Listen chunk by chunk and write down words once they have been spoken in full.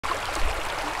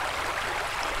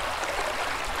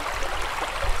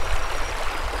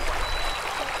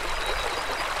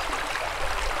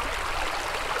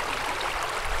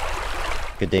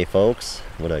Good day, folks.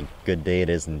 What a good day it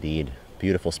is indeed.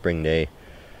 Beautiful spring day.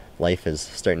 Life is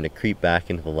starting to creep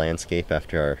back into the landscape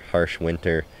after our harsh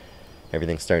winter.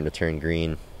 Everything's starting to turn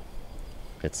green.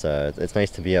 It's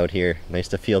nice to be out here. Nice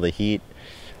to feel the heat.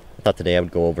 I thought today I would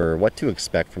go over what to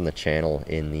expect from the channel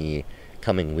in the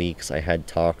coming weeks. I had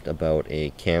talked about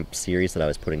a camp series that I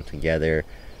was putting together.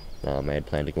 I had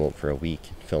planned to go out for a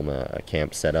week, film a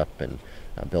camp setup, and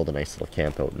build a nice little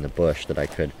camp out in the bush that I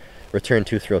could return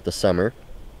to throughout the summer.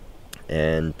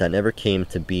 And that never came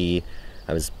to be.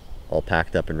 I was all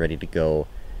packed up and ready to go,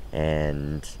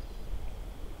 and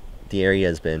the area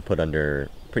has been put under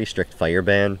pretty strict fire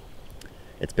ban.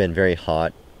 It's been very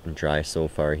hot and dry so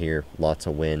far here, lots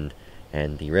of wind,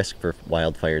 and the risk for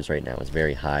wildfires right now is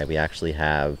very high. We actually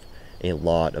have a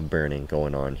lot of burning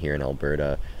going on here in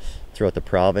Alberta. Throughout the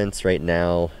province right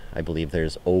now, I believe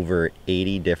there's over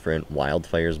 80 different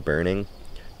wildfires burning,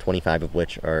 25 of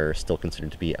which are still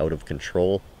considered to be out of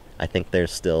control. I think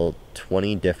there's still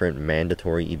 20 different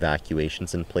mandatory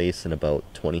evacuations in place and about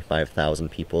 25,000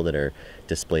 people that are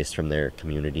displaced from their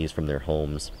communities, from their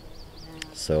homes.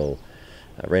 So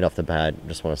right off the bat, I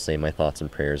just want to say my thoughts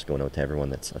and prayers going out to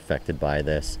everyone that's affected by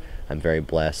this. I'm very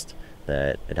blessed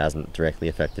that it hasn't directly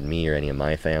affected me or any of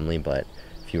my family, but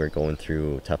if you are going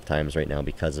through tough times right now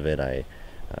because of it, I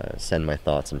send my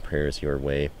thoughts and prayers your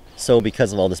way. So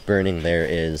because of all this burning, there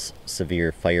is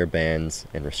severe fire bans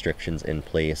and restrictions in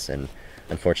place, and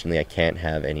unfortunately I can't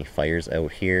have any fires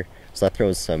out here. So that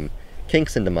throws some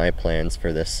kinks into my plans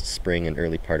for this spring and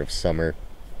early part of summer.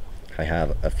 I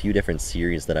have a few different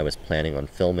series that I was planning on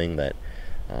filming that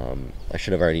I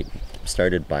should have already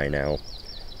started by now,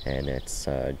 and it's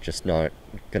just not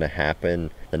gonna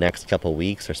happen. The next couple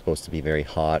weeks are supposed to be very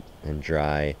hot and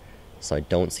dry, so I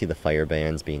don't see the fire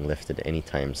bans being lifted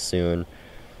anytime soon.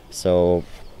 So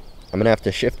I'm gonna have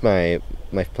to shift my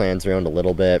plans around a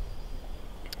little bit.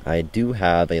 I do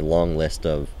have a long list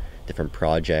of different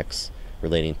projects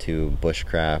relating to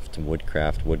bushcraft,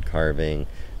 woodcraft, wood carving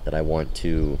that I want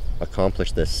to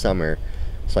accomplish this summer.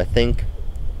 So I think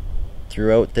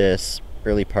throughout this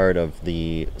early part of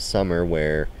the summer,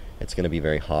 where it's going to be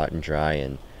very hot and dry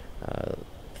and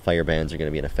fire bans are going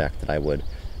to be in effect, that I would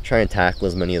try and tackle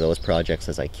as many of those projects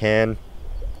as I can.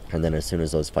 And then as soon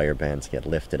as those fire bans get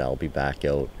lifted, I'll be back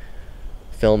out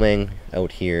filming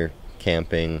out here,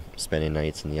 camping, spending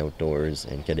nights in the outdoors,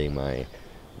 and getting my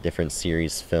different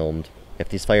series filmed. If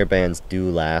these fire bans do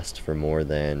last for more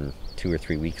than 2 or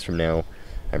 3 weeks from now,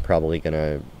 I'm probably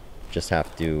gonna just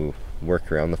have to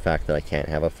work around the fact that I can't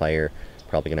have a fire.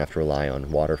 Probably gonna have to rely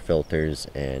on water filters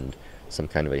and some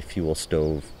kind of a fuel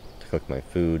stove to cook my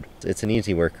food. It's an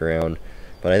easy workaround.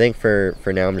 But I think for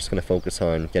now, I'm just going to focus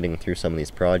on getting through some of these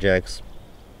projects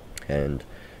and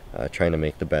trying to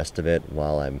make the best of it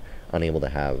while I'm unable to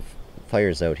have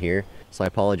fires out here. So I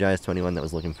apologize to anyone that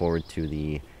was looking forward to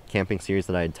the camping series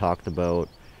that I had talked about.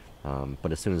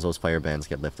 But as soon as those fire bans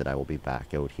get lifted, I will be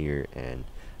back out here, and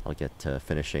I'll get to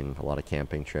finishing a lot of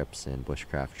camping trips and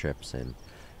bushcraft trips and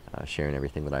sharing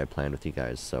everything that I had planned with you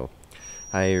guys. So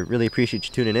I really appreciate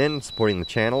you tuning in, supporting the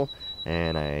channel,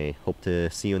 and I hope to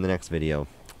see you in the next video.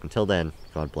 Until then,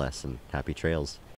 God bless and happy trails.